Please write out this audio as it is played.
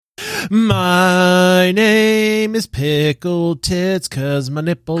My name is Pickle Tits because my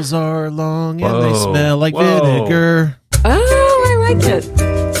nipples are long and they smell like vinegar. Oh, I like it.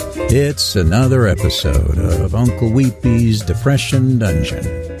 It's another episode of Uncle Weepy's Depression Dungeon.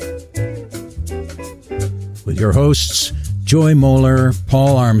 With your hosts, Joy Moeller,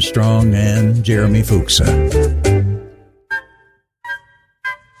 Paul Armstrong, and Jeremy Fuchsa.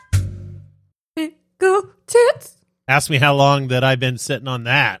 Pickle Tits. Ask me how long that I've been sitting on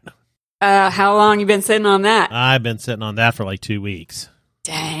that. How long you been sitting on that? I've been sitting on that for like 2 weeks.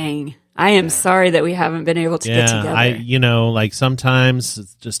 Dang. I am sorry that we haven't been able to get together. Like sometimes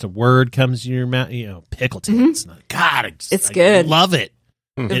it's just a word comes in your mouth, pickle tits. God, it's good. Love it.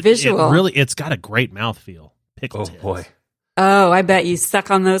 The visual. It's got a great mouthfeel. Pickle tits. Boy. Oh, I bet you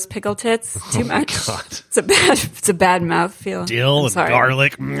suck on those pickle tits too much. God. It's a bad mouthfeel. Dill and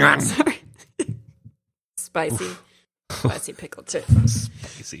garlic. I'm sorry. Spicy pickle tits.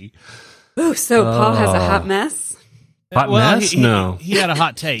 Spicy. Ooh, so Paul has a hot mess? Mess? No. He had a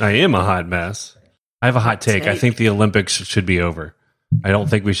hot take. I am a hot mess. I have a hot take. I think the Olympics should be over. I don't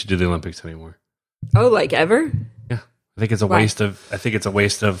think we should do the Olympics anymore. Oh, like ever? Yeah. I think it's a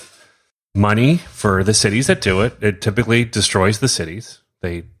waste of money for the cities that do it. It typically destroys the cities.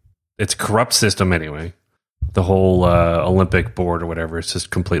 It's a corrupt system anyway. The whole Olympic board or whatever is just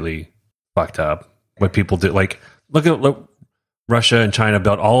completely fucked up. What people do, look, Russia and China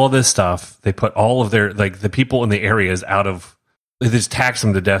built all of this stuff. They put all of their, the people in the areas they just tax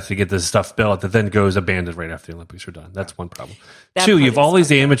them to death to get this stuff built that then goes abandoned right after the Olympics are done. That's one problem. Two, you have all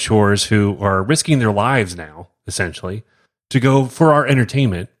these amateurs who are risking their lives now, essentially, to go for our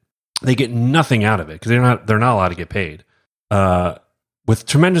entertainment. They get nothing out of it because they're not allowed to get paid. With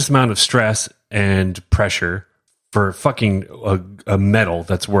tremendous amount of stress and pressure for fucking a medal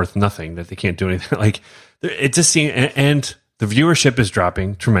that's worth nothing, that they can't do anything. It just seems, and the viewership is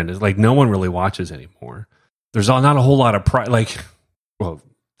dropping tremendous. No one really watches anymore. There's not a whole lot of pride.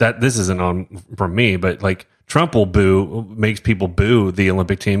 This isn't on from me, but Trump makes people boo the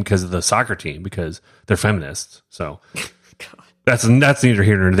Olympic team because of the soccer team because they're feminists. So that's neither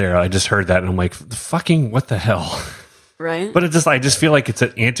here nor there. I just heard that and I'm like, fucking what the hell? Right. But I just feel like it's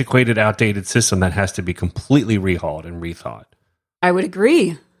an antiquated, outdated system that has to be completely rehauled and rethought. I would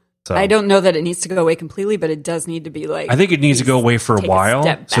agree. So, I don't know that it needs to go away completely, but it does need to be I think it needs to go away for a while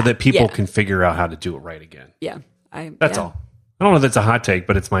so that people can figure out how to do it right again. Yeah. That's all. I don't know if that's a hot take,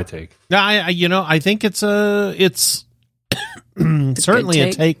 but it's my take. No, I think it's certainly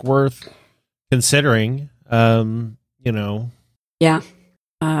a take worth considering. Yeah.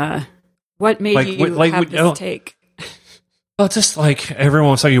 What made you have this take? Well, just everyone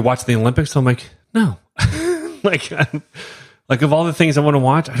was like, you watch the Olympics. I'm like, no. Of all the things I want to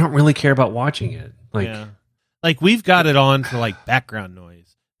watch, I don't really care about watching it. We've got it on for background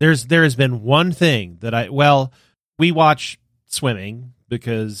noise. There has been one thing that we watch swimming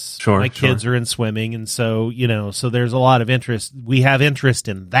because my kids are in swimming, and so there's a lot of interest. We have interest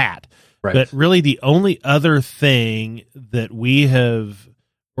in that. Right. But really the only other thing that we have,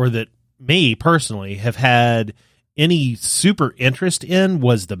 or that me personally have had any super interest in,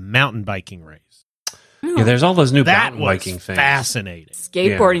 was the mountain biking race. Yeah, there's all those new mountain biking things. Fascinating.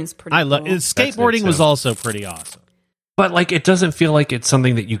 Skateboarding's pretty cool. Skateboarding was also pretty awesome. But it doesn't feel like it's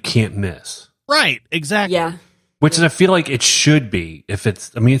something that you can't miss. Right, exactly. Yeah. Which I feel like it should be. It's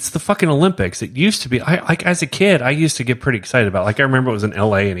the fucking Olympics. It used to be. As a kid, I used to get pretty excited about. I remember it was in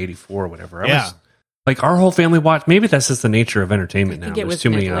LA in '84 or whatever. Our whole family watched. Maybe that's just the nature of entertainment now. I think it was too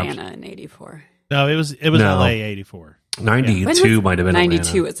many Atlanta in '84. No, it was LA '84. 92 might have been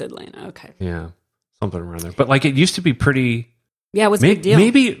 92 was Atlanta. Okay. Yeah. Something around there. But it used to be pretty. Yeah, it was a big deal.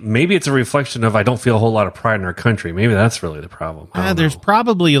 Maybe it's a reflection of I don't feel a whole lot of pride in our country. Maybe that's really the problem. There's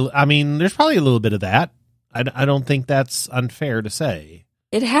probably a little bit of that. I don't think that's unfair to say.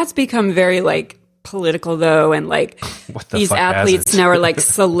 It has become very political though, and these athletes now are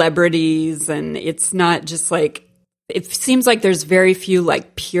celebrities, and it's not just it seems like there's very few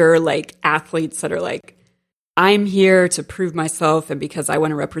pure athletes that are I'm here to prove myself, and because I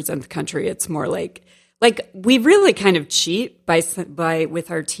want to represent the country. It's more we really kind of cheat by with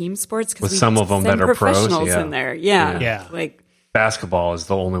our team sports because some of them that are professionals pros in there. Yeah. Basketball is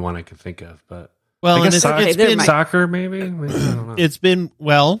the only one I can think of, but I guess it's been soccer maybe. I don't know. It's been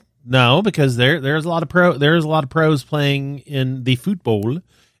no, because there's a lot of pros playing in the football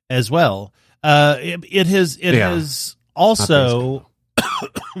as well. It has also.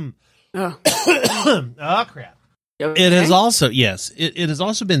 Oh crap. Okay. It has also it has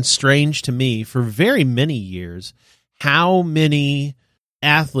also been strange to me for very many years how many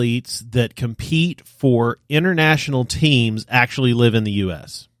athletes that compete for international teams actually live in the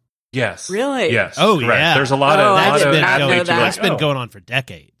US. Yes. Really? Yes. Oh, correct. yeah. There's a lot of athletes. That's been going on for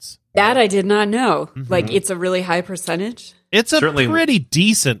decades. That I did not know. Mm-hmm. Like, it's a really high percentage? It's a pretty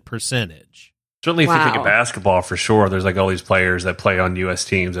decent percentage. Certainly, if you think of basketball, for sure, there's like all these players that play on U.S.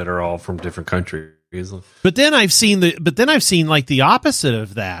 teams that are all from different countries. But then I've seen like the opposite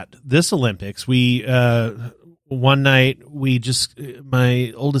of that. This Olympics, we one night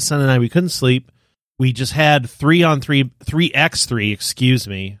my oldest son and I, we couldn't sleep. We just had 3x3. Excuse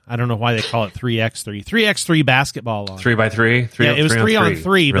me, I don't know why they call it 3x3. 3x3 basketball on 3x3. Yeah, it was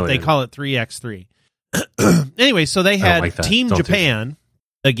 3-on-3, but they call it 3x3. Anyway, so they had Team Japan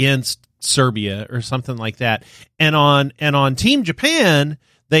against Serbia or something like that, and on Team Japan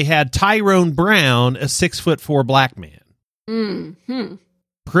they had Tyrone Brown, a 6'4" black man. Mm-hmm.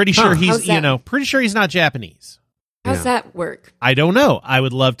 Pretty sure he's not Japanese. How's that work? I don't know. I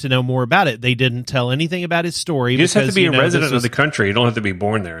would love to know more about it. They didn't tell anything about his story. You just have to be a resident of the country. You don't have to be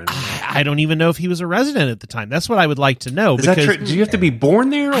born there. I don't even know if he was a resident at the time. That's what I would like to know. Is that true? Do you have to be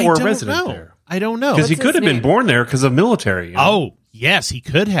born there or a resident there? I don't know. Because he could have been born there because of military. You know? Oh, yes, he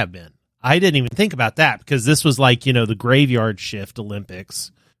could have been. I didn't even think about that because this was like, the graveyard shift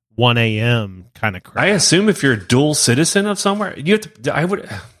Olympics, 1 a.m. kind of crap. I assume if you're a dual citizen of somewhere, you have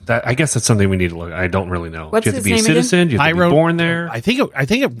to. I guess that's something we need to look. I don't really know. What's do you have his to be a citizen? Again? Do you have to be born there? I think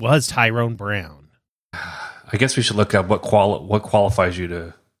it was Tyrone Brown. I guess we should look up what qualifies you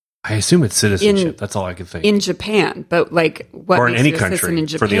to. I assume it's citizenship. That's all I can think. In Japan, but like what or in makes any you a country citizen in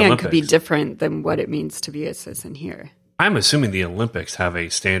Japan could be different than what it means to be a citizen here. I'm assuming the Olympics have a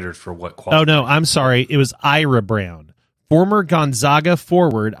standard for what qualifies. Oh no, I'm sorry. It was Ira Brown. Former Gonzaga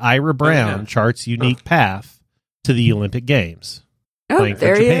forward Ira Brown charts unique path to the Olympic Games. Oh,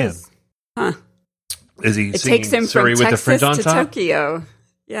 there he is. Huh. Is he? It takes him Surrey from with Texas the fringe on to top? Tokyo.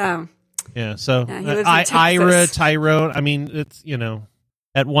 Yeah. Yeah. So he lives in Texas. Ira, Tyrone. I mean, it's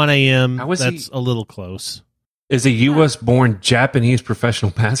at 1 a.m. That's a little close. Is a U.S. born Japanese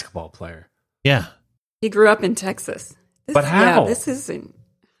professional basketball player? Yeah. He grew up in Texas. But how? Yeah, this isn't.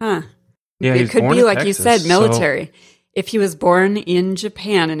 Huh. Yeah, it could be, like you said, military. So if he was born in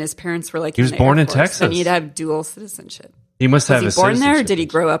Japan and his parents were like, he was born in Texas, then he'd have dual citizenship. He must have. Was he born there, or did he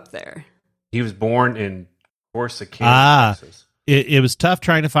grow up there? He was born in Corsicana, Texas. It was tough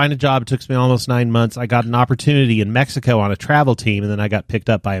trying to find a job. It took me almost 9 months. I got an opportunity in Mexico on a travel team, and then I got picked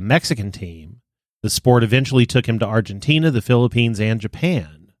up by a Mexican team. The sport eventually took him to Argentina, the Philippines, and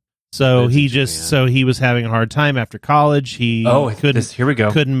Japan. So he was having a hard time after college. He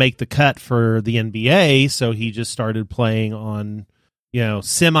couldn't make the cut for the NBA, so he just started playing on,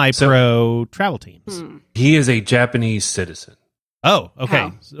 semi-pro travel teams. He is a Japanese citizen. Oh, okay.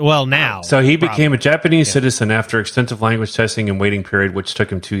 How? Well, now. So he became a Japanese citizen after extensive language testing and waiting period, which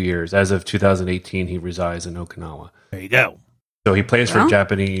took him 2 years. As of 2018, he resides in Okinawa. There you go. So he plays for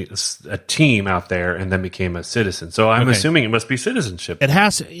a team out there and then became a citizen. So I'm assuming it must be citizenship. It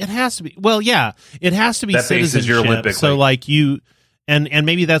has to be. Well, yeah, it has to be that citizenship. Your Olympic so like and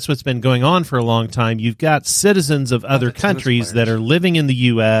maybe that's what's been going on for a long time. You've got citizens of other countries that are living in the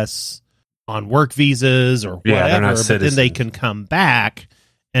U.S. on work visas or whatever, but then they can come back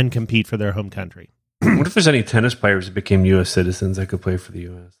and compete for their home country. What if there's any tennis players who became U.S. citizens that could play for the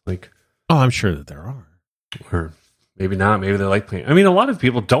U.S.? I'm sure that there are. Or maybe not. Maybe they like playing. I mean, a lot of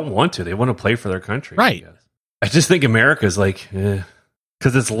people don't want to. They want to play for their country. Right. I just think America's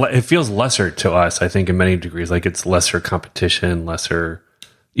because it feels lesser to us, I think, in many degrees. Like it's lesser competition,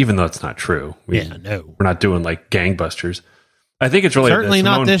 even though it's not true. We're not doing like gangbusters. I think it's really certainly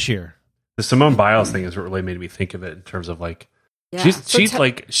not this year. The Simone Biles thing is what really made me think of it in terms of like,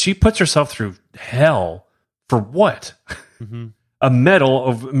 she puts herself through hell for what? Mm-hmm. A medal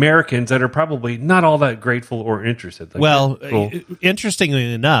of Americans that are probably not all that grateful or interested.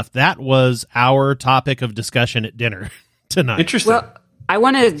 Interestingly enough, that was our topic of discussion at dinner tonight. Interesting. Well, I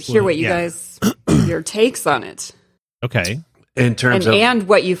want to hear what you guys, your takes on it. Okay. In terms and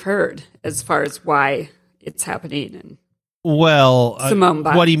what you've heard as far as why it's happening. And Simone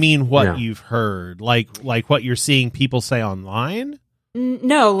Biles. What do you mean? What you've heard? Like what you're seeing people say online?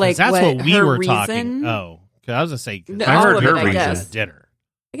 No, like that's what we were reason? Talking. Oh. I was going to say, I heard her reason at dinner.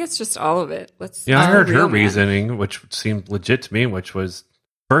 I guess just all of it. I heard her reasoning, which seemed legit to me, which was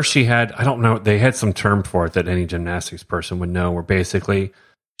first she had, I don't know, they had some term for it that any gymnastics person would know, where basically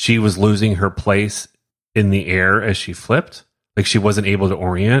she was losing her place in the air as she flipped. Like she wasn't able to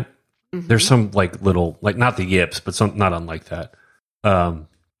orient. Mm-hmm. There's some like little, like not the yips, but some not unlike that.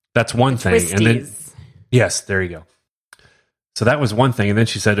 That's one thing. Twisties. And then, yes, there you go. So that was one thing. And then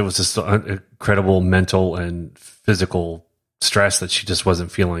she said it was just an incredible mental and physical stress that she just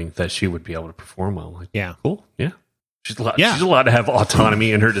wasn't feeling that she would be able to perform well. Like, yeah. Cool. Yeah. She's allowed to have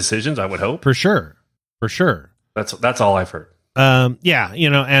autonomy in her decisions, I would hope. For sure. That's all I've heard. Yeah,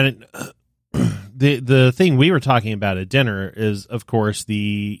 and the thing we were talking about at dinner is, of course,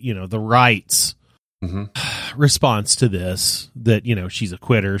 the right's response to this, that she's a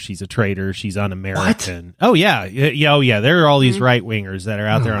quitter, she's a traitor, she's un-American. What? Oh yeah. There are all these right wingers that are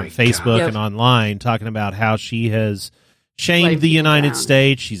out there on Facebook and online talking about how she has shamed the United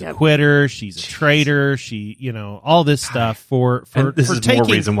States. She's a quitter. She's a traitor. She, all this stuff for this is taking,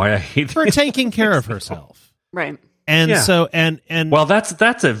 more reason why I hate for taking care of herself. Right. And so well, that's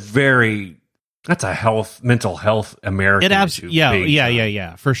a mental health American issue.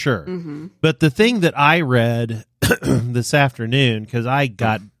 Yeah, for sure. Mm-hmm. But the thing that I read this afternoon, because I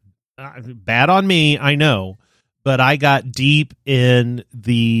got bad on me, I know, but I got deep in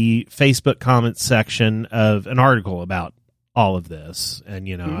the Facebook comments section of an article about all of this, and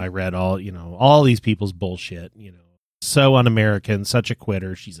I read all these people's bullshit. So un-American, such a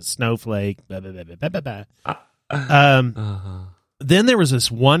quitter. She's a snowflake. Blah, blah, blah, blah, blah, blah. Then there was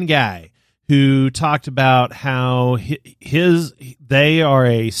this one guy who talked about how they are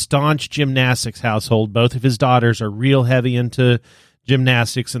a staunch gymnastics household. Both of his daughters are real heavy into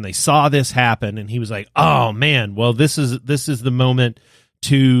gymnastics, and they saw this happen, and he was like, "Oh man, well this is the moment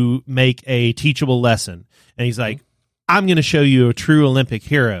to make a teachable lesson." And he's like, "I'm going to show you a true Olympic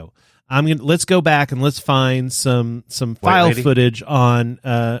hero. Let's go back and let's find some file footage on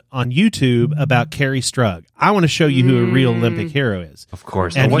YouTube about Carrie Strug. I want to show you who a real Olympic hero is." Of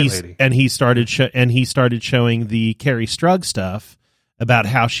course, and he started showing the Carrie Strug stuff about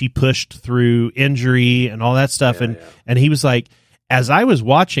how she pushed through injury and all that stuff. And he was like, as I was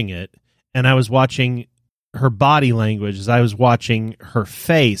watching it, and I was watching her body language, as I was watching her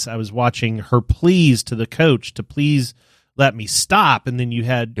face, I was watching her pleas to the coach to please let me stop. And then you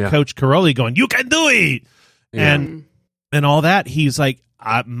had Coach Caroli going, "You can do it." And all that. He's like,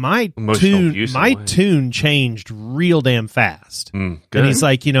 my tune changed real damn fast. And he's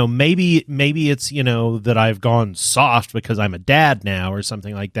like, maybe it's, that I've gone soft because I'm a dad now or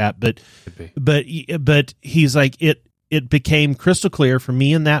something like that. But he's like, it became crystal clear for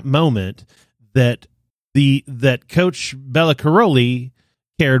me in that moment that Coach Bella Caroli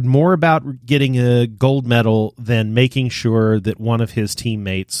cared more about getting a gold medal than making sure that one of his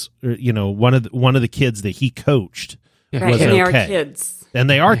teammates, one of the kids that he coached, was okay. They are kids. And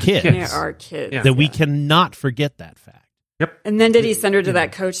they are kids. They are kids. That we cannot forget that fact. Yep. And then did he send her to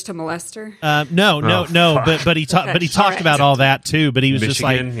that coach to molest her? No. But he talked about all that too. But he was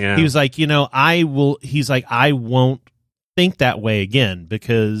Michigan, he was like, I won't think that way again,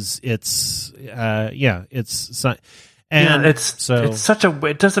 because it's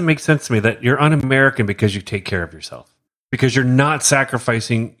it doesn't make sense to me that you're un-American because you take care of yourself, because you're not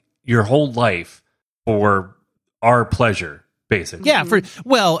sacrificing your whole life for our pleasure, basically. Yeah.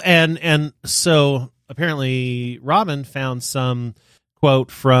 And so apparently Robin found some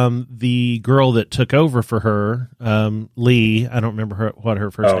quote from the girl that took over for her, Lee. I don't remember what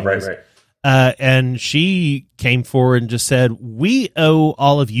her first name is. Right. And she came forward and just said, "We owe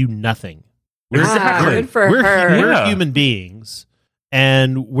all of you nothing. Good for her. We're human beings,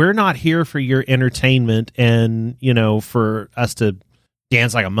 and we're not here for your entertainment and, for us to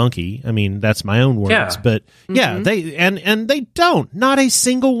dance like a monkey." I mean, that's my own words, but they and they don't. Not a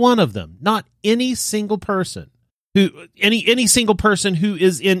single one of them. Not any single person any single person who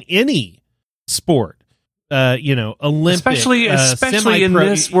is in any sport. Olympic, especially in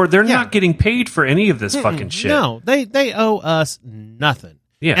this where they're not getting paid for any of this fucking shit. No, they owe us nothing.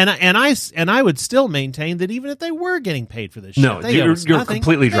 Yeah, and I would still maintain that even if they were getting paid for this shit, you're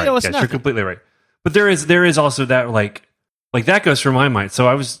completely right. Yes, you're completely right. But there is also that like that goes through my mind. So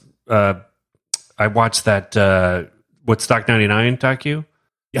I watched that Woodstock 99 docu.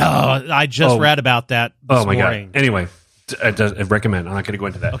 I just read about that this morning. God. Anyway, I recommend. I'm not going to go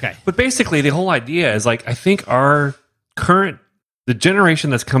into that. Okay. But basically, the whole idea is like, I think the generation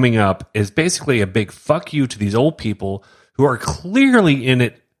that's coming up is basically a big fuck you to these old people who are clearly in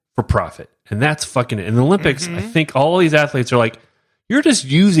it for profit. And that's fucking it. In the Olympics, I think all these athletes are like, you're just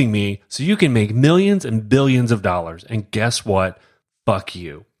using me so you can make millions and billions of dollars. And guess what? Fuck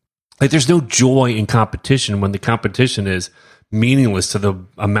you. Like, there's no joy in competition when the competition is meaningless to the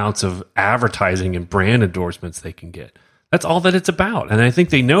amounts of advertising and brand endorsements they can get. That's all that it's about. And I think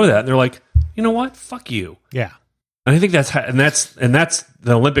they know that. And they're like, you know what? Fuck you. Yeah. And I think that's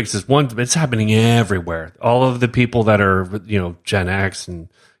the Olympics is one, it's happening everywhere. All of the people that are, Gen X and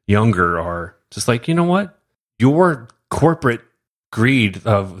younger are just like, you know what? Your corporate greed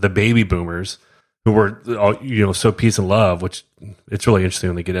of the baby boomers who were, so peace and love, which it's really interesting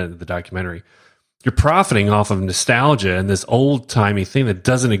when they get into the documentary. you're profiting off of nostalgia and this old timey thing that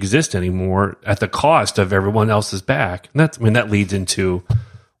doesn't exist anymore at the cost of everyone else's back. And that leads into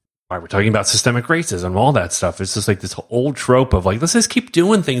why we're talking about systemic racism, all that stuff. It's just like this old trope of like, let's just keep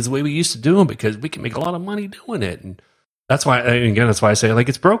doing things the way we used to do them because we can make a lot of money doing it. And that's why I say like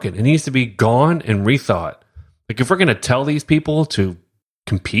it's broken. It needs to be gone and rethought. Like if we're going to tell these people to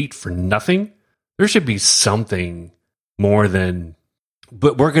compete for nothing, there should be something more than,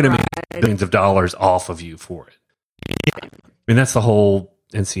 but we're going to make billions of dollars off of you for it. I mean, that's the whole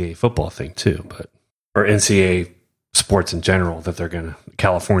NCAA football thing too, or NCAA sports in general that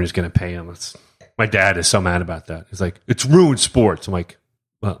California's going to pay them. My dad is so mad about that. He's like, it's ruined sports. I'm like,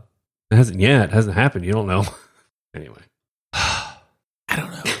 well, it hasn't happened. You don't know. Anyway. I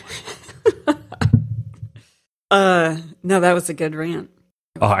don't know. No, that was a good rant.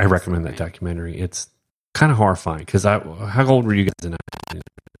 Oh, I recommend that documentary. It's kind of horrifying because how old were you guys in that?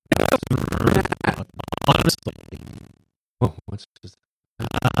 Honestly. Oh, what's just...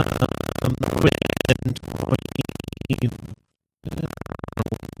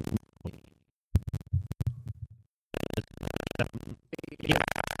 Yeah.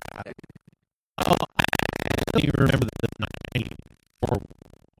 Oh, I don't even remember the 94.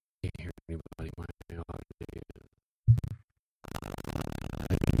 Can't hear anybody.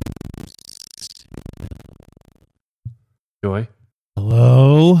 Joy?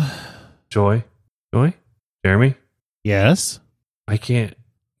 Hello? Joy? Jeremy? Yes? I can't.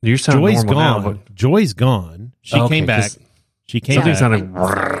 You sound Joy's normal gone. now, but... Joy's gone. She came back. She came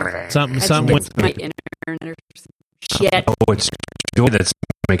back. Something with my internet or shit. Oh, it's Joy that's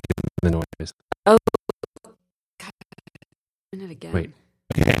making the noise. Oh. God. Again. Wait.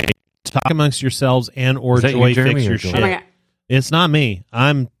 Okay. Talk amongst yourselves or Joy fix your shit. Oh my God. It's not me.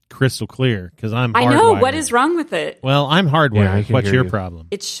 I'm crystal clear because I'm hardwired. I know. What is wrong with it? Well, I'm hardwired. What's your problem?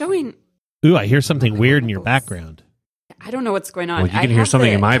 It's showing. Ooh, I hear something weird in your background. I don't know what's going on. Well, you can hear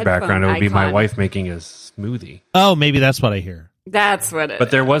something in my background. It would be my wife making a smoothie. Oh, maybe that's what I hear. That's what it is. But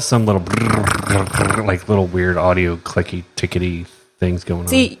there was some little, like little weird audio clicky, tickety things going on.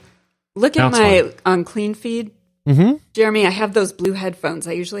 See, look at my on Clean Feed. Mm-hmm. Jeremy, I have those blue headphones.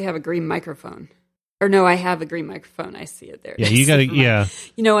 I usually have a green microphone. Or no, I have a green microphone. I see it there. Yeah, you got to, yeah.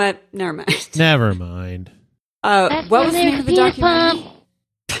 You know what? Never mind. Never mind. What was the name of the documentary?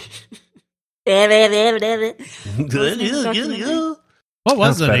 What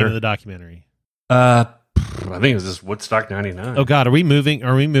was the name of the documentary? I think it was just Woodstock 99. Oh God, are we moving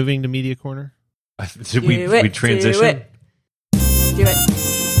to Media Corner? Did we transition? Do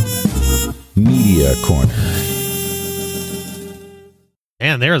it. Media Corner.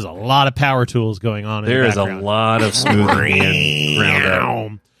 Man, there's a lot of power tools going on. There is a lot of smoothing being ground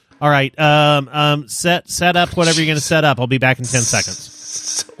out. All right, set up whatever you're going to set up. I'll be back in 10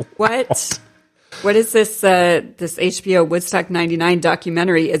 seconds. What is this? This HBO Woodstock 99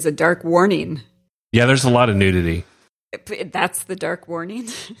 documentary is a dark warning. Yeah, there's a lot of nudity. That's the dark warning.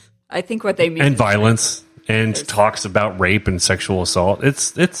 I think what they mean and violence and talks about rape and sexual assault.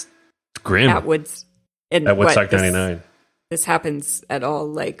 It's grim at Woodstock 99. This happens at all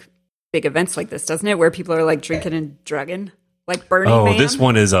like big events like this, doesn't it? Where people are like drinking and drugging, like Burning Man. Oh, this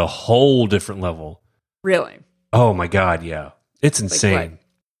one is a whole different level. Really? Oh my God, yeah, it's insane.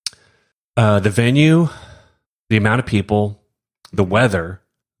 Like the venue, the amount of people, the weather,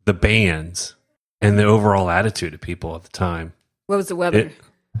 the bands, and the overall attitude of people at the time. What was the weather?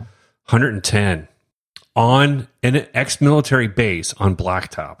 110 on an ex-military base on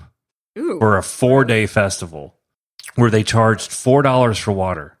Blacktop. Ooh. For a 4-day festival where they charged $4 for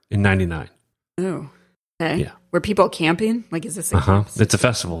water in 99. Oh, okay. Yeah. Were people camping? Like, is this a It's a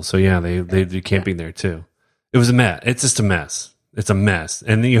festival, so yeah, they do camping there too. It was a mess. It's just a mess. It's a mess.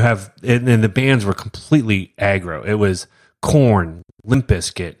 And then you have, and the bands were completely aggro. It was Korn, Limp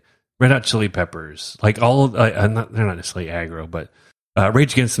Bizkit, Red Hot Chili Peppers, like all of, they're not necessarily aggro, but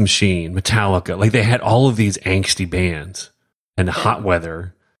Rage Against the Machine, Metallica. Like they had all of these angsty bands and hot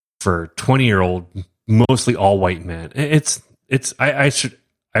weather for 20-year-old, mostly all white men. I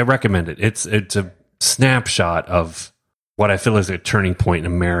recommend it. It's a snapshot of what I feel is a turning point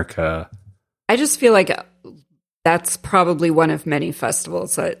in America. I just feel like that's probably one of many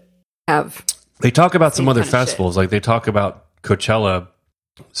festivals that have. They talk about some other festivals, like they talk about Coachella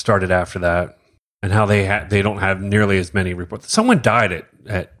started after that, and how they don't have nearly as many reports. Someone died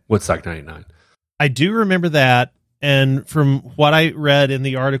at Woodstock 99. I do remember that, and from what I read in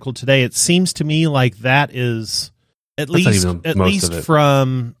the article today, it seems to me like that is at least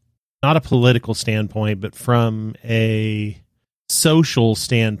from not a political standpoint, but from a social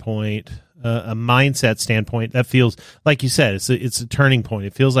standpoint, a mindset standpoint, that feels like you said it's a turning point.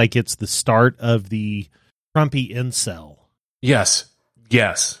 It feels like it's the start of the Trumpy incel. Yes,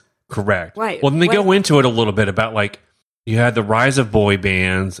 correct. Right. Well, then they go into it a little bit about like you had the rise of boy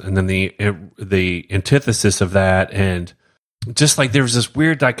bands, and then the antithesis of that, and just like there was this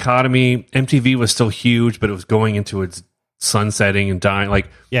weird dichotomy. MTV was still huge, but it was going into its sunsetting and dying. Like,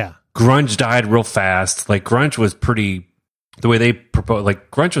 yeah, grunge died real fast. Like grunge was pretty. The way they proposed,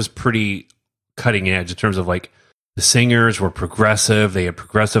 like grunge was pretty cutting edge in terms of like the singers were progressive. They had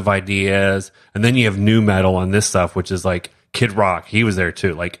progressive ideas, and then you have new metal on this stuff, which is like Kid Rock. He was there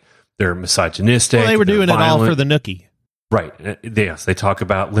too. Like they're misogynistic. Well, they were doing violent. It all for the nookie, right? Yes, they talk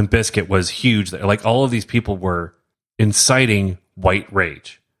about Limp Bizkit was huge. Like all of these people were inciting white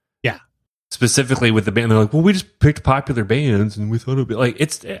rage. Yeah, specifically with the band. They're like, well, we just picked popular bands, and we thought it'd be like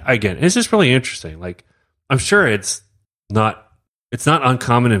it's just really interesting. Like I'm sure it's not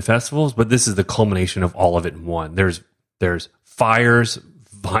uncommon in festivals, but this is the culmination of all of it in one. There's fires,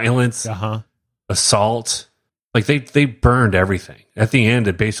 violence, assault. Like they burned everything. At the end,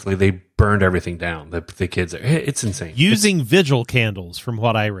 they burned everything down. The kids, it's insane. Using vigil candles, from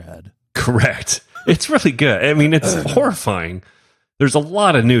what I read. Correct. It's really good. I mean, it's horrifying. There's a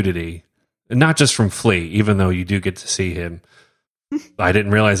lot of nudity, and not just from Flea, even though you do get to see him. I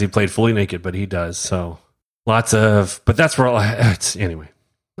didn't realize he played fully naked, but he does. So. Lots of, but that's where it's anyway.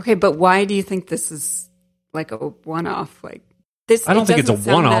 Okay, but why do you think this is like a one-off? Like this, I don't think it's a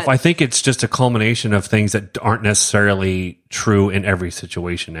one-off. I think it's just a culmination of things that aren't necessarily true in every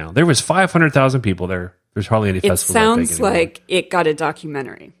situation. Now there was 500,000 people there. There's hardly any festivals. It sounds like it got a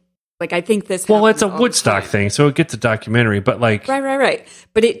documentary. Like I think this. Well, it's a Woodstock thing, so it gets a documentary. But like, right.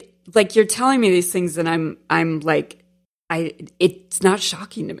 But it like you're telling me these things, and I'm like, it's not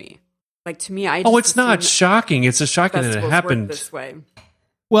shocking to me. Like to me, it's not shocking. It's just shocking that it happened this way.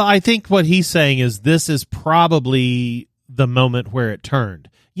 Well, I think what he's saying is this is probably the moment where it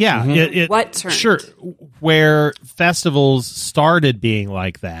turned. Yeah, what turned? Sure, where festivals started being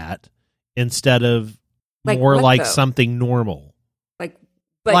like that instead of more like something normal.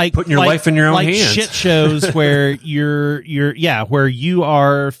 Like putting your life in your own hands. Shit shows where where you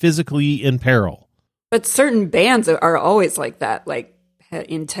are physically in peril. But certain bands are always like that. Like.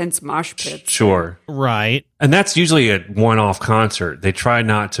 Intense mosh pits. Sure. Right. And that's usually a one-off concert. They try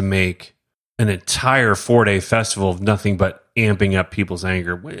not to make an entire 4-day festival of nothing but amping up people's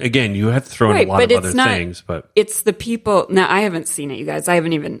anger. Again, you have to throw in a lot of other things, but it's the people. Now, I haven't seen it, you guys. I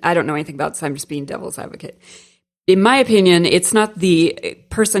don't know anything about this. I'm just being devil's advocate. In my opinion, it's not the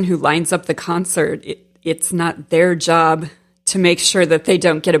person who lines up the concert. It's not their job to make sure that they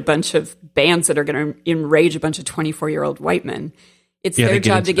don't get a bunch of bands that are going to enrage a bunch of 24-year-old white men. It's their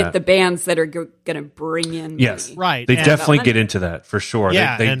job to get the bands that are going to bring in. Yes, money. Right. They definitely get into that for sure.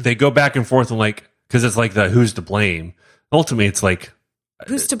 Yeah, they go back and forth and like because it's like the who's to blame. Ultimately, it's like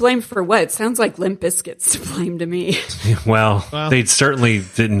who's to blame for what? It sounds like Limp Bizkit's to blame to me. well, they certainly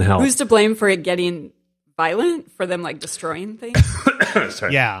didn't help. Who's to blame for it getting violent? For them like destroying things?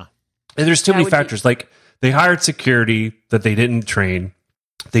 Sorry. Yeah, and there's too many factors. Like they hired security that they didn't train.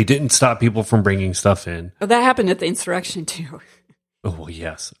 They didn't stop people from bringing stuff in. Oh, that happened at the insurrection too. Oh,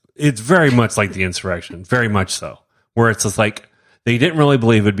 yes. It's very much like the insurrection. Very much so. Where it's just like, they didn't really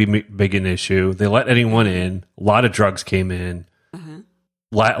believe it'd be big an issue. They let anyone in. A lot of drugs came in.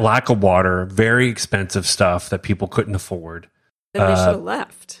 Lack of water. Very expensive stuff that people couldn't afford. Then they should have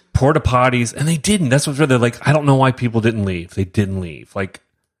left. Porta potties. And they didn't. That's what's they're like, I don't know why people didn't leave. They didn't leave. Like,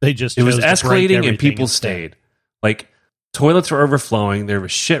 they just it was escalating and people stayed. Like, toilets were overflowing. There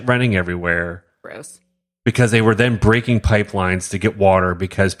was shit running everywhere. Gross. Because they were then breaking pipelines to get water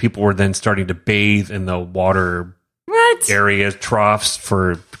because people were then starting to bathe in the water areas, troughs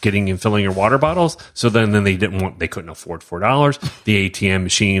for getting and filling your water bottles. So then they couldn't afford $4. The ATM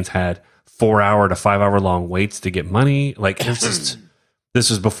machines had 4-hour to 5-hour long waits to get money. Like it was just, this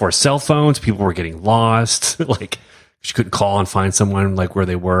was before cell phones. People were getting lost. Like you couldn't call and find someone like where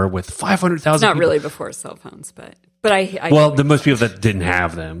they were with 500,000. It's not really before cell phones, but I the most people that didn't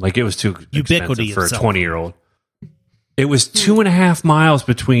have them, like it was too expensive for a 20-year-old. It was 2.5 miles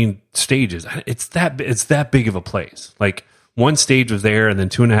between stages. It's that big of a place. Like one stage was there, and then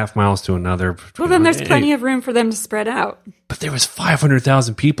 2.5 miles to another. Well, then there's plenty of room for them to spread out. But there was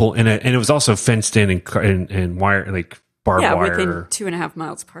 500,000 people, and it was also fenced in and wire, like barbed wire. Yeah, within 2.5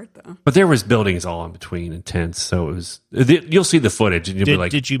 miles apart, though. But there was buildings all in between and tents, so it was. You'll see the footage, and you'll be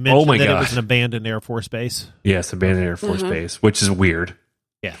like, "Did you mention oh my that God. It was an abandoned Air Force base?" Yes, abandoned Air Force base, which is weird.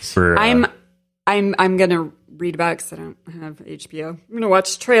 Yes, I'm gonna read about it because I don't have HBO. I'm going to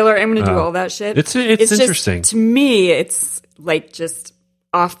watch the trailer. I'm going to do all that shit. It's interesting. Just, to me, it's like just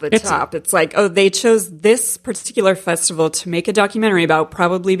off the top. It's like, oh, they chose this particular festival to make a documentary about,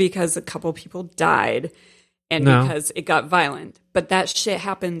 probably because a couple people died and because it got violent. But that shit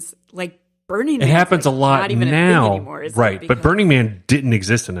happens like Burning Man. It happens like a lot not even now. A thing anymore, right. But Burning Man didn't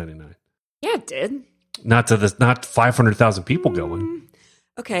exist in 99. Yeah, it did. Not 500,000 people going.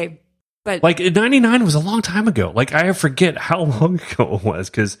 Okay. But like 99 was a long time ago. Like I forget how long ago it was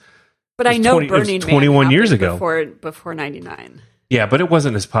because. But I know Burning Man 21 years ago before 99. Yeah, but it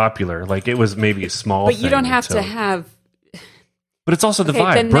wasn't as popular. Like it was maybe a small. But you don't have to have. But it's also the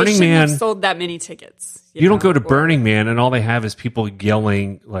vibe. Then Burning they Man have sold that many tickets. You don't go to Burning Man and all they have is people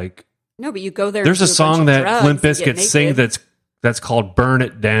yelling like. No, but you go there. There's a song that Limp Bizkit sing that's called "Burn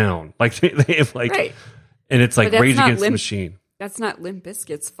It Down." Like they have like, right. And it's like Rage Against the Machine. That's not Limp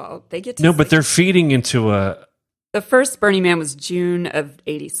Bizkit's fault. They get to no, but they're feeding into a. The first Burning Man was June of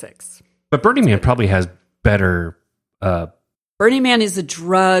 '86. But Burning Man probably has better. Burning Man is a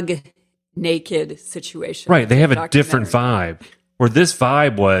drug naked situation. Right. They have a different vibe. Where this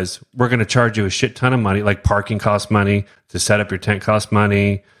vibe was, we're going to charge you a shit ton of money, like parking costs money, to set up your tent costs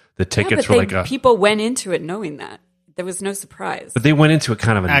money. The tickets were like people went into it knowing that. There was no surprise. But they went into it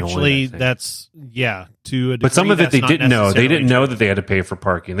kind of annoying. Actually, that's, to a degree. But some of it they didn't know. They didn't know that they had to pay for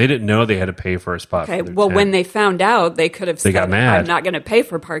parking. They didn't know they had to pay for a spot. Okay, well, tent. When they found out, they could have said, got mad. I'm not going to pay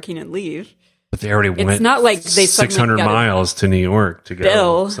for parking and leave. But they already went. It's not like they 600 miles to New York to go.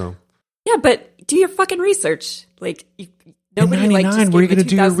 Bill. So. Yeah, but do your fucking research. Like, nobody in 99, just where are you going to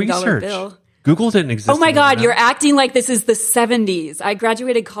do your research? Bill. Google didn't exist. Oh my God, you're acting like this is the 70s. I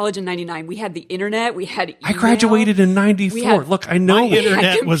graduated college in 99. We had the internet. We had email. I graduated in 94. Look, I know my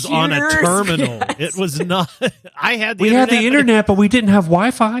internet was on a terminal. Yes. It was not. I had the we internet. had the internet, but we didn't have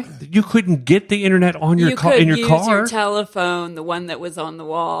Wi-Fi. You couldn't get the internet on your car. In your car, you could use your telephone, the one that was on the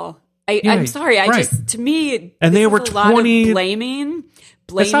wall. I'm sorry. To me, and they were 20 blaming.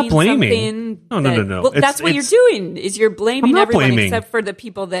 It's not blaming. No. Well, that's what you're doing. Is you're blaming everyone except for the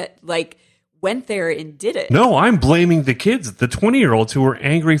people that went there and did it. No, I'm blaming the kids, the 20-year-olds who were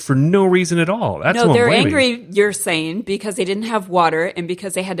angry for no reason at all. That's what they're I'm angry. You're saying because they didn't have water and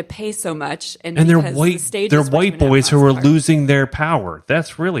because they had to pay so much, and they're white. They're white boys who are losing their power.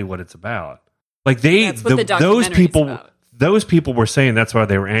 That's really what it's about. Like those people were saying that's why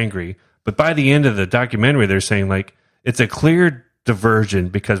they were angry. But by the end of the documentary, they're saying like it's a clear diversion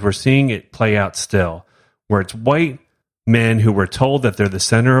because we're seeing it play out still, where it's white men who were told that they're the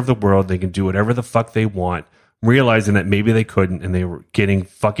center of the world, they can do whatever the fuck they want, realizing that maybe they couldn't, and they were getting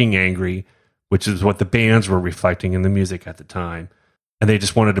fucking angry, which is what the bands were reflecting in the music at the time. And they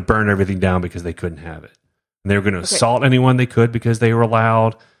just wanted to burn everything down because they couldn't have it. And they were going to assault anyone they could because they were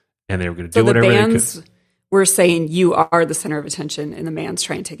loud, and they were going to do whatever they could. We're saying you are the center of attention, and the man's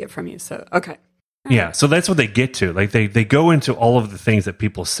trying to take it from you. So, okay. Yeah, so that's what they get to. Like they go into all of the things that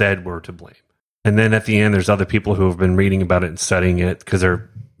people said were to blame. And then at the end, there's other people who have been reading about it and studying it because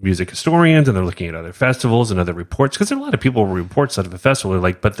they're music historians and they're looking at other festivals and other reports. Because there are a lot of people who reports out of a festival. They're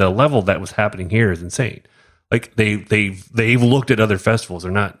like, but the level that was happening here is insane. Like they've looked at other festivals.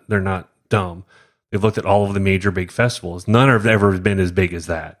 They're not dumb. They've looked at all of the major big festivals. None have ever been as big as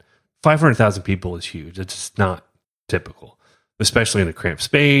that. 500,000 people is huge. It's just not typical, especially in a cramped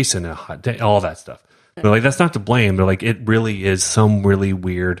space and a hot day, all that stuff. But like that's not to blame. They're like, it really is some really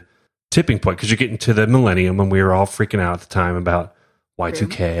weird tipping point because you're getting to the millennium and we were all freaking out at the time about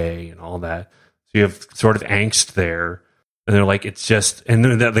Y2K and all that. So you have sort of angst there, and they're like, it's just, and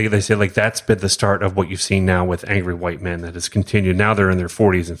then they say like that's been the start of what you've seen now with angry white men that has continued. Now they're in their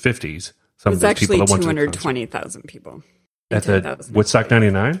 40s and 50s. Some of those people that 220,000 people at the Woodstock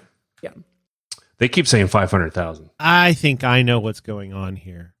 99. Yeah, they keep saying 500,000. I think I know what's going on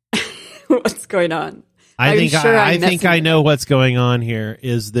here. What's going on? I think I know what's going on here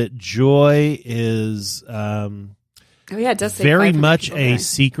is that Joy is it does say very much a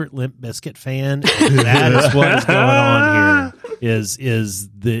secret Limp Bizkit fan. That is what is going on here. Is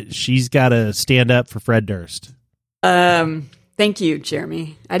that she's got to stand up for Fred Durst. Thank you,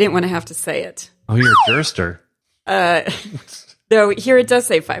 Jeremy. I didn't want to have to say it. Oh, you're a Durster. Though here it does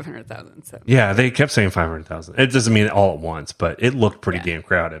say 500,000. So yeah, they kept saying 500,000. It doesn't mean all at once, but it looked pretty damn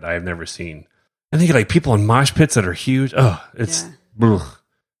crowded. I have never seen. I think like people in mosh pits that are huge. Oh, it's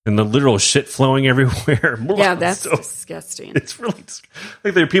and the literal shit flowing everywhere. Yeah, that's disgusting. It's really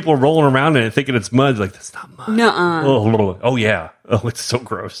like there are people rolling around in it thinking it's mud. Like that's not mud. Nuh-uh. Oh yeah. Oh, it's so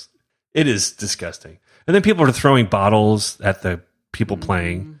gross. It is disgusting. And then people are throwing bottles at the people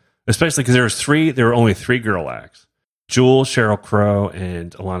playing, especially because there were only 3 girl acts: Jewel, Sheryl Crow,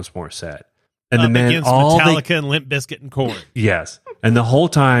 and Alanis Morissette. And the men against Metallica and Limp Bizkit and Korn. Yes, and the whole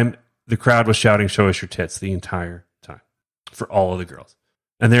time the crowd was shouting, "Show us your tits!" the entire time for all of the girls.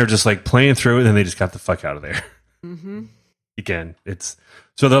 And they're just like playing through it, and then they just got the fuck out of there. Mm-hmm. Again, it's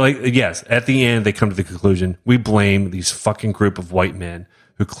so they're like, yes, at the end they come to the conclusion, we blame these fucking group of white men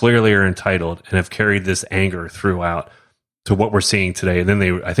who clearly are entitled and have carried this anger throughout to what we're seeing today. And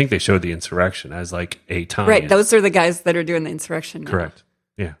then I think they showed the insurrection as like a time. Right, those are the guys that are doing the insurrection now. Correct.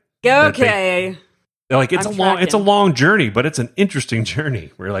 Yeah. Okay. They're like, it's a long journey, but it's an interesting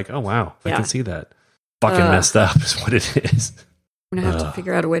journey. We're like, oh wow, I can see that. Fucking messed up is what it is. I'm gonna have to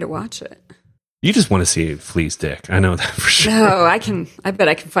figure out a way to watch it. You just want to see Flea's dick. I know that for sure. No, I bet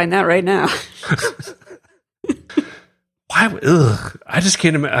I can find that right now. Why? Ugh. I just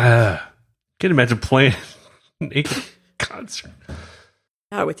can't imagine playing a naked concert.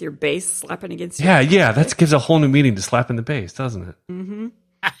 With your bass slapping against your yeah. That gives a whole new meaning to slapping the bass, doesn't it? Mm-hmm.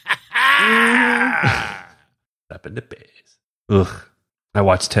 Slapping the bass. Ugh. I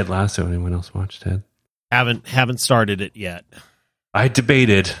watched Ted Lasso. Anyone else watch Ted? Haven't started it yet. I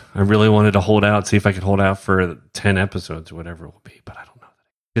debated. I really wanted to hold out, see if I could hold out for 10 episodes or whatever it will be, but I don't know.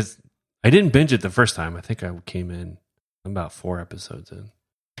 Because I didn't binge it the first time. I think I came in about 4 episodes in.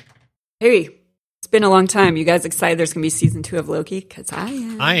 Hey, it's been a long time. You guys excited there's going to be season 2 of Loki? Because I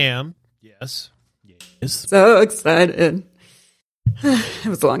am. I am. Yes. So excited. It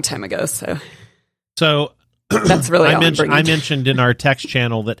was a long time ago, so that's really I mentioned in our text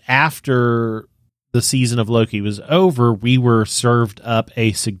channel that after the season of Loki was over, we were served up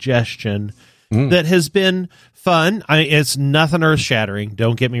a suggestion that has been fun. It's nothing earth-shattering,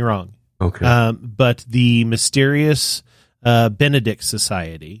 don't get me wrong. Okay. But the mysterious Benedict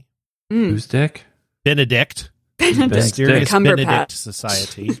Society. Who's Dick? Benedict. Mysterious Benedict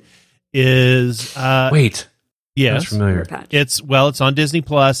Society is... Wait. Yes. That's familiar. It's on Disney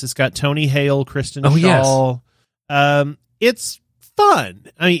Plus. It's got Tony Hale, Kristen Schaal. Yes. It's fun.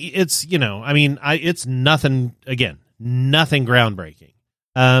 I mean, it's nothing groundbreaking.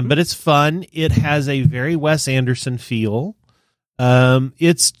 But it's fun. It has a very Wes Anderson feel.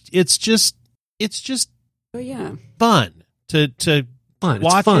 It's just fun to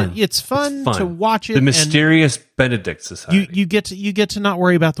watch it. It's fun to watch it. The Mysterious Benedict Society. You get to not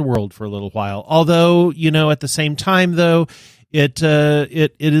worry about the world for a little while. Although, at the same time though, it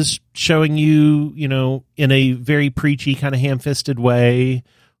is showing you, in a very preachy kind of ham-fisted way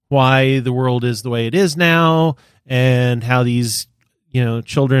why the world is the way it is now and how these,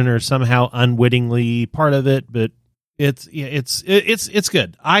 children are somehow unwittingly part of it, but it's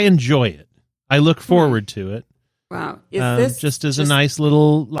good. I enjoy it. I look forward to it. Wow. Is this just as a nice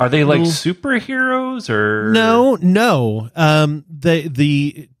little... Are they like superheroes or... No.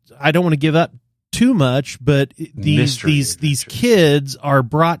 I don't want to give up too much, but these kids are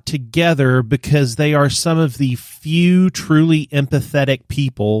brought together because they are some of the few truly empathetic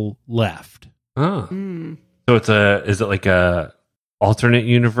people left. Oh. So is it like a alternate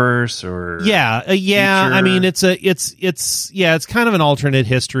universe or yeah. future? I mean, it's kind of an alternate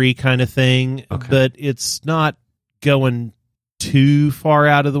history kind of thing, but it's not going too far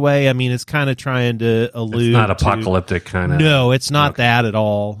out of the way. I mean, it's kind of trying to allude. It's not apocalyptic kind of. No, it's not that at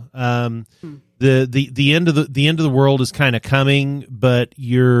all. The end of the world is kind of coming, but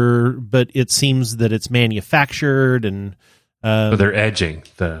it seems that it's manufactured and so they're edging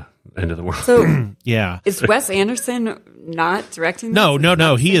the end of the world. So yeah, is Wes Anderson not directing? No.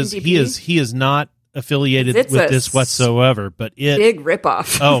 He is not affiliated with this whatsoever. But big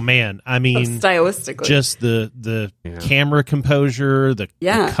ripoff. Oh man, I mean, stylistically, just the camera composure, the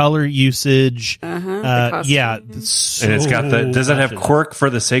color usage. The so and it's got does it have quirk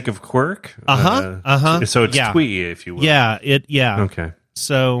for the sake of quirk? So it's twee, if you will. Okay.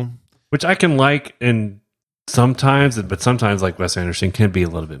 So, which I can like in sometimes, but sometimes like Wes Anderson can be a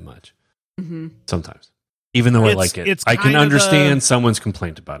little bit much. Mm-hmm. Sometimes. Even though I like it, I can understand someone's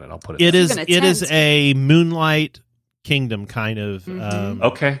complaint about it. I'll put it. It is a Moonlight Kingdom kind of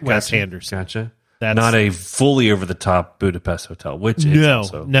Wes Anderson. Gotcha. That's not a fully over the top Budapest Hotel, which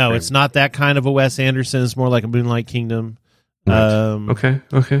it's not that kind of a Wes Anderson. It's more like a Moonlight Kingdom. Right.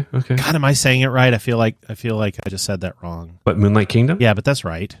 Okay. God, am I saying it right? I feel like I just said that wrong. But Moonlight Kingdom? Yeah, but that's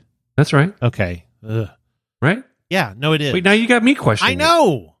right. That's right. Okay. Ugh. Right? Yeah. No, it is. Wait, now you got me questioning. I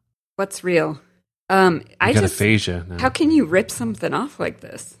know. What's real? Aphasia now. How can you rip something off like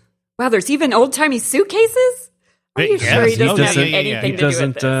this? Wow, there's even old timey suitcases. Are you sure he doesn't have anything to do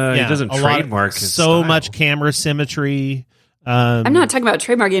with this? He doesn't trademark his so style. much camera symmetry. I'm not talking about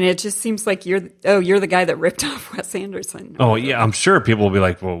trademarking. It just seems like you're the guy that ripped off Wes Anderson. Oh yeah, I'm sure people will be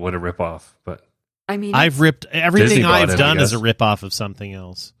like, "Well, what a ripoff!" But I mean, I've ripped everything I've done is a ripoff of something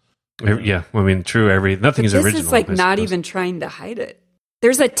else. Yeah, I mean, true. Nothing is original. This is like not even trying to hide it.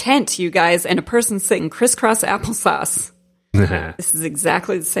 There's a tent, you guys, and a person sitting crisscross applesauce. This is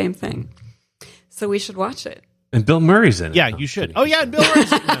exactly the same thing. So we should watch it. And Bill Murray's in it. Yeah, you should. Oh, yeah, and Bill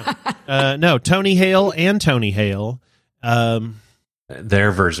Murray's in it. No, Tony Hale and Tony Hale.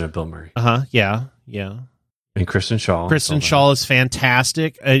 Their version of Bill Murray. Yeah. And Kristen Shaw. Kristen Shaw is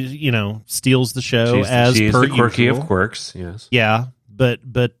fantastic. Steals the show she's per the quirky usual. Of quirks. Yes. Yeah, but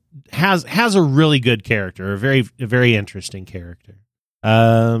has a really good character, a very interesting character.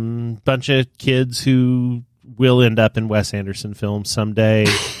 Bunch of kids who will end up in Wes Anderson films someday.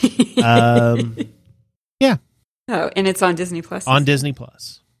 Yeah. Oh, and it's on Disney Plus. On Disney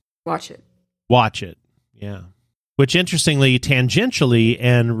Plus. Watch it. Yeah. Which, interestingly, tangentially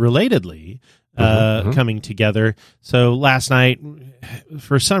and relatedly, coming together. So last night,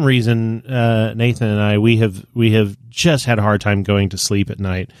 for some reason, Nathan and I, we have just had a hard time going to sleep at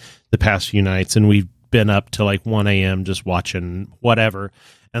night the past few nights, and we've been up till like 1 a.m. just watching whatever.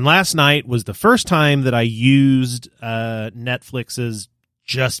 And last night was the first time that I used Netflix's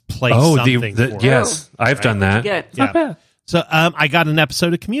just play something. Yes, I've done that. It's not bad. So I got an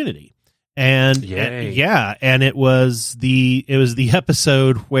episode of Community. And and it was the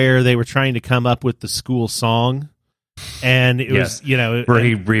episode where they were trying to come up with the school song, and it was where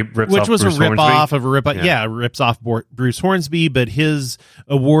he rips which off was Bruce a rip Hornsby. off of a rip rips off Bruce Hornsby, but his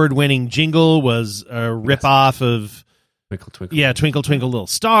award winning jingle was a rip off of Twinkle Twinkle Twinkle Twinkle Little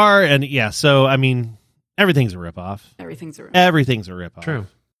Star, and so I mean everything's a rip off. Everything's a rip off. True.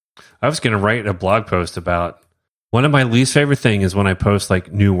 I was going to write a blog post about. One of my least favorite thing is when I post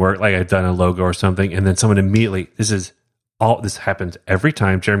like new work, like I've done a logo or something, and then someone immediately, this happens every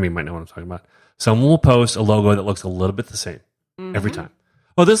time. Jeremy might know what I'm talking about. Someone will post a logo that looks a little bit the same every time.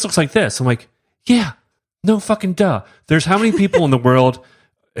 Oh, this looks like this. I'm like, yeah, no fucking duh. There's how many people in the world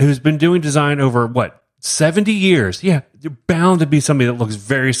who's been doing design over 70 years? Yeah, you're bound to be somebody that looks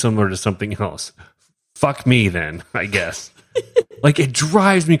very similar to something else. Fuck me then, I guess. Like it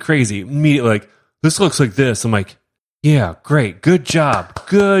drives me crazy. Immediately, like this looks like this. I'm like, yeah, great. Good job.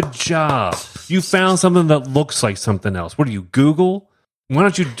 You found something that looks like something else. What do you, Google? Why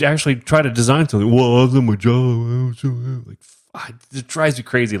don't you actually try to design something? Well, I've done my job. Like, it drives me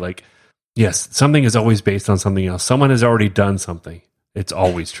crazy. Like, yes, something is always based on something else. Someone has already done something. It's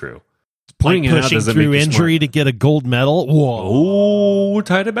always true. Pointing it out doesn't through injury to get a gold medal. Whoa. Oh,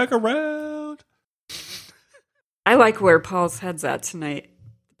 tied it back around. I like where Paul's head's at tonight.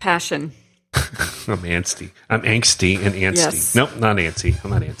 Passion. I'm angsty and antsy. Yes. Nope, not antsy.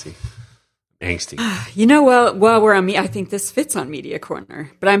 I'm not antsy. Angsty. While we're on I think this fits on Media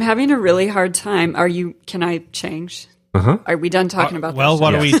Corner, but I'm having a really hard time. Can I change? Are we done talking about well,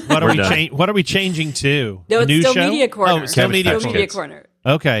 that? what are we changing to? No, a it's new still show? Media Corner. Still Media Corner.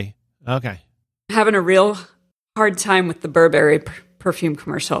 Okay. Having a real hard time with the Burberry perfume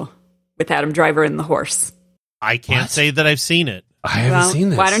commercial with Adam Driver and the horse. I can't say that I've seen it. I haven't seen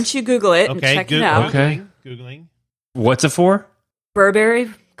this. Why don't you Google it and check it out? Okay. Googling. What's it for? Burberry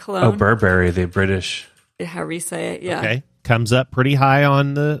cologne. Oh, Burberry, the British. However you say it, yeah. Okay. Comes up pretty high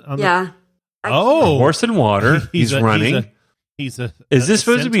on the... Horse and water. He's running. Is this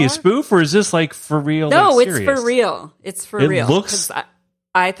supposed to be a spoof, or is this like for real? No, like, it's for real. It's for real. Looks...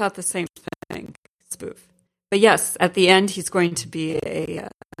 I thought the same thing. Spoof. But yes, at the end, he's going to be a...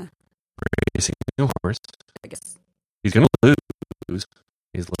 racing a horse. I guess. He's going to lose.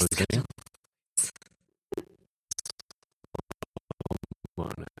 He's losing.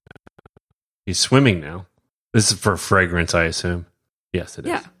 He's swimming now. This is for fragrance, I assume. Yes, it is.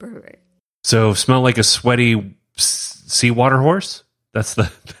 Yeah, Burberry. So, smell like a sweaty seawater horse? That's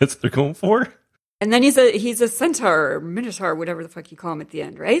what they're going for? And then he's a centaur or minotaur, whatever the fuck you call him at the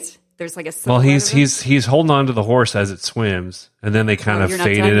end, right? There's like a well, he's holding on to the horse as it swims, and then they kind of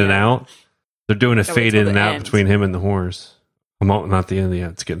fade in and out. They're doing a fade in and out between him and the horse. Not the end. Yeah,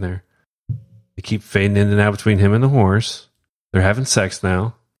 it's getting there. They keep fading in and out between him and the horse. They're having sex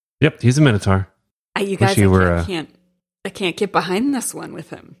now. Yep, he's a minotaur. You guys, I can't get behind this one with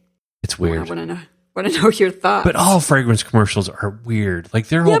him. It's weird. I want to know your thoughts. But all fragrance commercials are weird. Like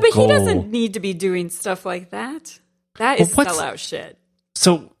their whole but goal. He doesn't need to be doing stuff like that. That is sellout shit.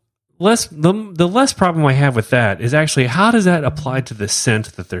 So the less problem I have with that is actually how does that apply to the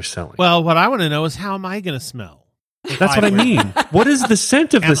scent that they're selling? Well, what I want to know is how am I going to smell? That's what I mean. What is the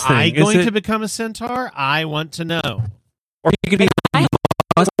scent of this thing? Am I going to become a centaur? I want to know. Or you could be a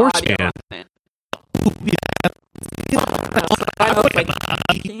horse fan.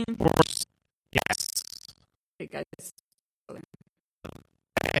 Yes. Hey guys.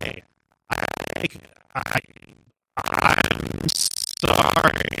 Hey, I'm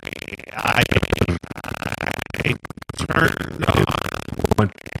sorry. I turned on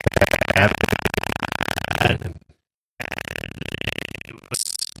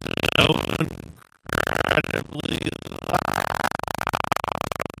incredibly loud.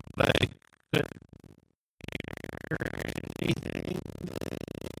 I couldn't hear anything.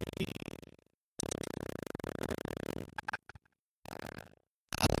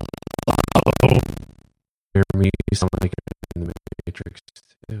 Hear me sound like in the Matrix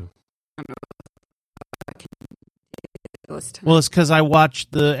too. Well, it's because I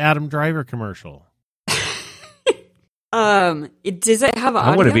watched the Adam Driver commercial. Does it have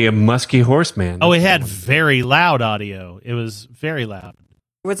audio? I want to be a musky horseman. Oh, it had very loud audio. It was very loud.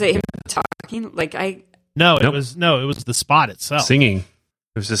 Was it him talking? No, it was the spot itself. Singing. It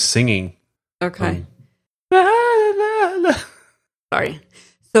was just singing. Okay. Sorry.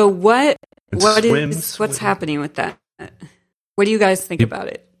 So what's happening with that? What do you guys think about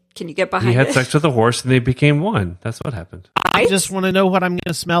it? Can you get behind it? He had sex with a horse and they became one. That's what happened. I just want to know what I'm going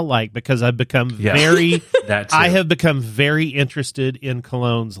to smell like because I've become very I have become very interested in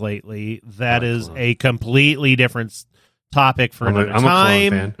colognes lately. That is cologne. A completely different topic for another time. I'm a cologne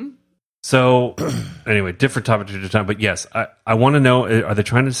fan. So anyway, different topic to time, but yes, I want to know, are they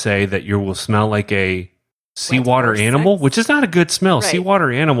trying to say that you will smell like a seawater animal, which is not a good smell. Right.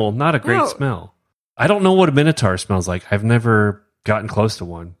 Seawater animal, not a great smell. I don't know what a minotaur smells like. I've never gotten close to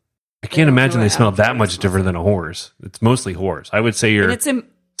one. I can't imagine they smell that much different than a horse. It's mostly horse. I would say you're 75%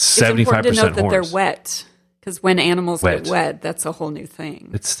 important to note horse. That they're wet, because when animals get wet, that's a whole new thing.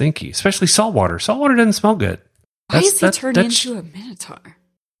 It's stinky, especially saltwater. Saltwater doesn't smell good. Why is he turned into a minotaur?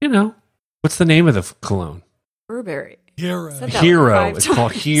 You know, what's the name of the cologne? Burberry. Hero. It's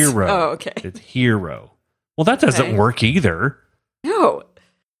called Hero. Oh, okay. It's Hero. Well, that doesn't work either. No.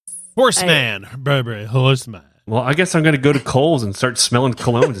 Horseman. Burberry Horseman. Well, I guess I'm going to go to Kohl's and start smelling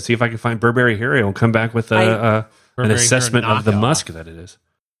colognes and see if I can find Burberry Hero and come back with an assessment of the musk that it is.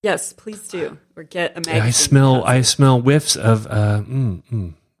 Yes, please do. Or get a magazine. I smell whiffs of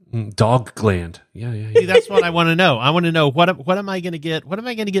dog gland. Yeah. See, that's what I want to know. I want to know what am I going to get? What am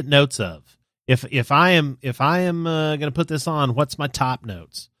I going to get notes of? If I am going to put this on, what's my top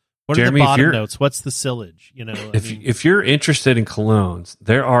notes? What Jeremy, are the bottom notes? What's the sillage? You know, if you're interested in colognes,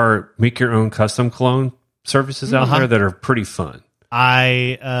 there are make your own custom cologne services out there that are pretty fun.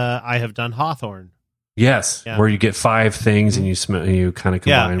 I have done Hawthorne. Yes, where you get 5 things and you smell, and you kind of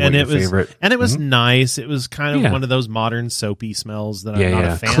combine with your favorite. And it was nice. It was kind of one of those modern soapy smells that I'm not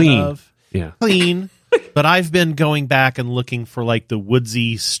a fan of. Yeah, clean. But I've been going back and looking for like the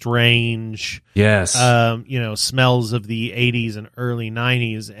woodsy, strange, smells of the 80s and early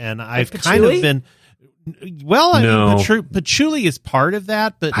 90s, and I've kind of been. Well, patchouli is part of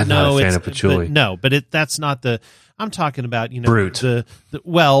that, but I'm not a fan of patchouli. That's not the. I'm talking about Brut.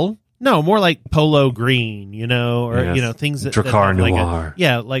 More like polo green, or things that Drakkar Noir.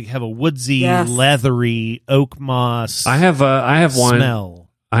 Like have a woodsy, leathery oak moss. I have one smell.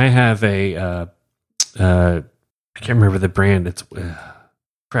 I have a. I can't remember the brand. It's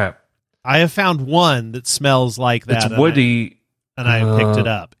crap. I have found one that smells like that. It's woody. And I picked it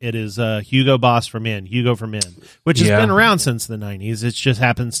up. It is Hugo Boss for Men, Hugo for Men, which has been around since the 90s. It just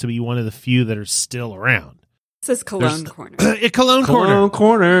happens to be one of the few that are still around. This is Cologne Corner. Cologne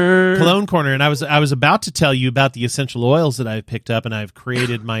Corner. And I was about to tell you about the essential oils that I've picked up, and I've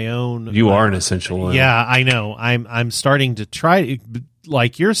created my own. You are an essential oil. Yeah, I know. I'm starting to try,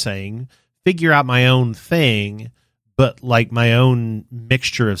 like you're saying, figure out my own thing, but like my own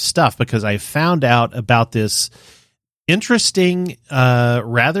mixture of stuff, because I found out about this interesting,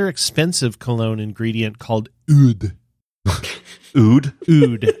 rather expensive cologne ingredient called oud. Oud?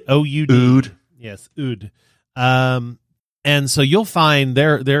 Oud. O-U-D. Oud. Yes, oud. And so you'll find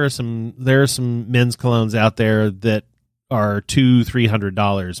there are some men's colognes out there that are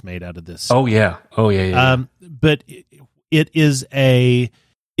 $200-$300 made out of this. Oh yeah. But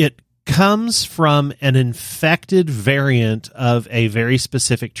it comes from an infected variant of a very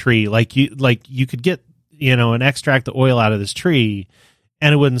specific tree. Like you could get an extract the oil out of this tree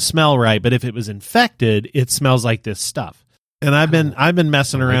and it wouldn't smell right, but if it was infected, it smells like this stuff. And I've been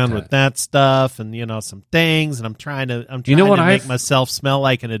messing around with that stuff and some things, and I'm trying to make myself smell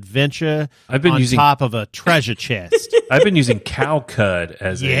like an adventure on top of a treasure chest. I've been using cow cud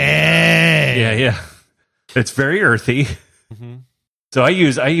as yeah. It's very earthy. Mm-hmm. So I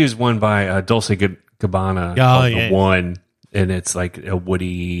use one by Dolce Gabbana, the one, and it's like a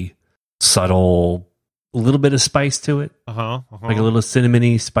woody, subtle, a little bit of spice to it, like a little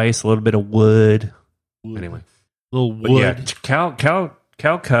cinnamony spice, a little bit of wood. Anyway. Little wood. Cow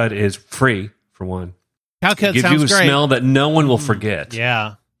cud is free for one. Cow cud gives sounds you a great. smell that no one will forget.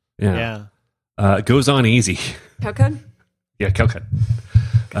 Yeah. It goes on easy. Cow cud? Yeah, cow cud.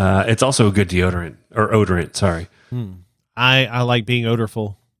 It's also a good deodorant or odorant. Sorry. I like being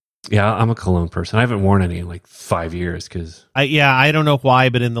odorful. Yeah, I'm a cologne person. I haven't worn any in like 5 years because I don't know why,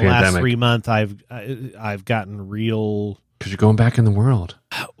 but in the last 3 months, I've gotten real. Because you're going back in the world.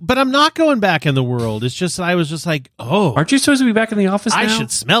 But I'm not going back in the world. It's just I was just like, oh, aren't you supposed to be back in the office now? I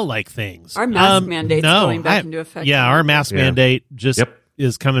should smell like things. Our mask mandate's going back into effect. Yeah, our mask mandate just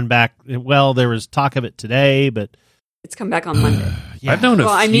is coming back. Well, there was talk of it today, but it's come back on Monday. Yeah. I've known a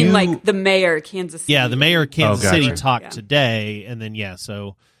few. I mean, like the mayor of Kansas City. Yeah, the mayor of Kansas City talked today, and then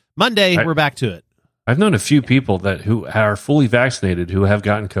so Monday we're back to it. I've known a few people who are fully vaccinated who have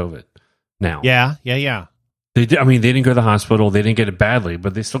gotten COVID now. Yeah. They didn't go to the hospital. They didn't get it badly,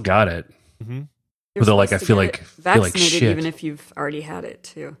 but they still got it. Mm-hmm. But they're like, I feel like shit. Even if you've already had it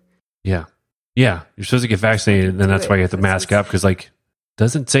too. Yeah. You're supposed to get vaccinated, and then that's why you have to mask up because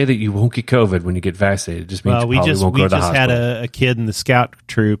doesn't say that you won't get COVID when you get vaccinated. It just means you probably won't go to the hospital. We just had a kid in the scout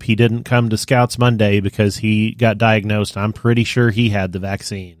troop. He didn't come to Scouts Monday because he got diagnosed. I'm pretty sure he had the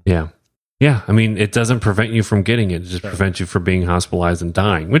vaccine. Yeah. Yeah. I mean, it doesn't prevent you from getting it. It just prevents you from being hospitalized and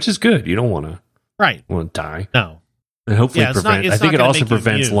dying, which is good. You don't want to die. No. And hopefully I think it also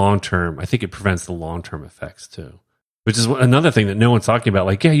prevents long-term. I think it prevents the long-term effects too, which is another thing that no one's talking about.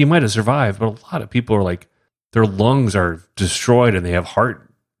 Like, yeah, you might have survived, but a lot of people are like, their lungs are destroyed and they have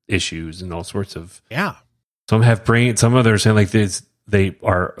heart issues and all sorts of. Yeah. Some have brain. Some of them are saying like this. They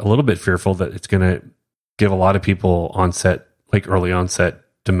are a little bit fearful that it's going to give a lot of people early onset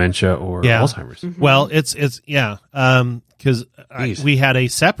dementia or Alzheimer's. Mm-hmm. Well, it's because we had a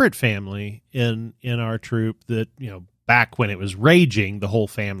separate family in our troop that back when it was raging, the whole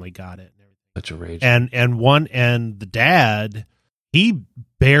family got it. Such a rage. And the dad, he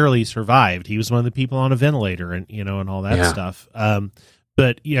barely survived. He was one of the people on a ventilator and and all that stuff.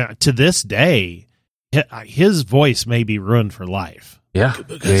 But to this day, his voice may be ruined for life. Yeah,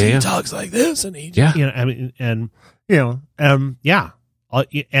 because he talks like this, and he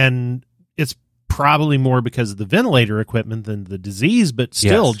and it's probably more because of the ventilator equipment than the disease, but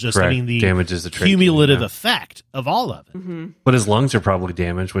still, the damages the cumulative effect of all of it. Mm-hmm. But his lungs are probably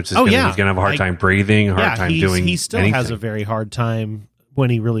damaged, which is he's going to have a hard time breathing, a hard time doing. He still anything. has a very hard time when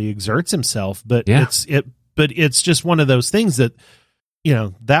he really exerts himself. But it's just one of those things that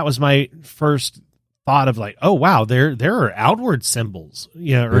that was my first thought of like, oh wow, there are outward symbols,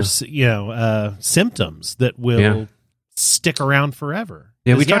 symptoms that will stick around forever.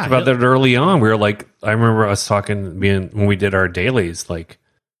 Yeah, we talked about that early on. We were like, I remember us talking when we did our dailies, like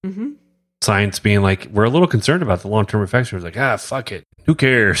science being like, we're a little concerned about the long-term effects. We're like, fuck it, who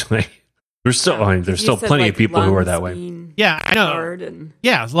cares? Like, there's still plenty of people who are that way. Yeah, I know.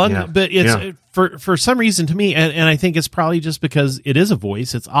 But it's for some reason to me, and I think it's probably just because it is a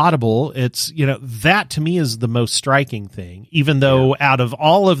voice, it's audible. It's that to me is the most striking thing. Even though out of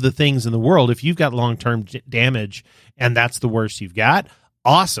all of the things in the world, if you've got long-term damage and that's the worst you've got,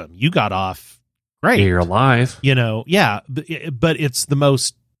 awesome, you got off great. You're alive. But it's the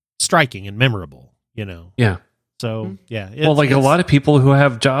most striking and memorable. Yeah. So a lot of people who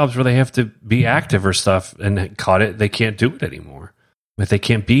have jobs where they have to be active or stuff and caught it, they can't do it anymore. If they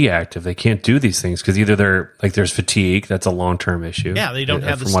can't be active, they can't do these things because either they're like there's fatigue, that's a long-term issue. Yeah, they don't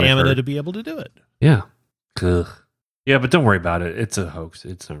have the stamina to be able to do it. Yeah. Ugh. Yeah, but don't worry about it. It's a hoax.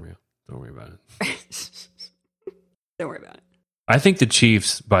 It's not real. Don't worry about it. Don't worry about it. I think the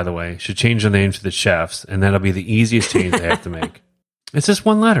Chiefs, by the way, should change the name to the Chefs, and that'll be the easiest change they have to make. It's just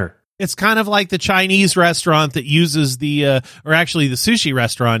one letter. It's kind of like the Chinese restaurant that uses the sushi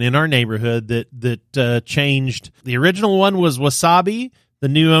restaurant in our neighborhood that changed. The original one was Wasabi. The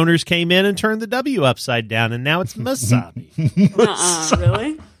new owners came in and turned the W upside down, and now it's Masabi.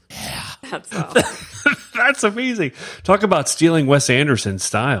 Really? Yeah. That's awesome. That's amazing. Talk about stealing Wes Anderson's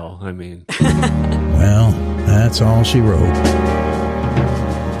style. I mean. Well, that's all she wrote.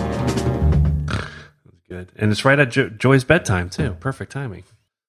 Good. And it's right at Joy's bedtime, too. Perfect timing.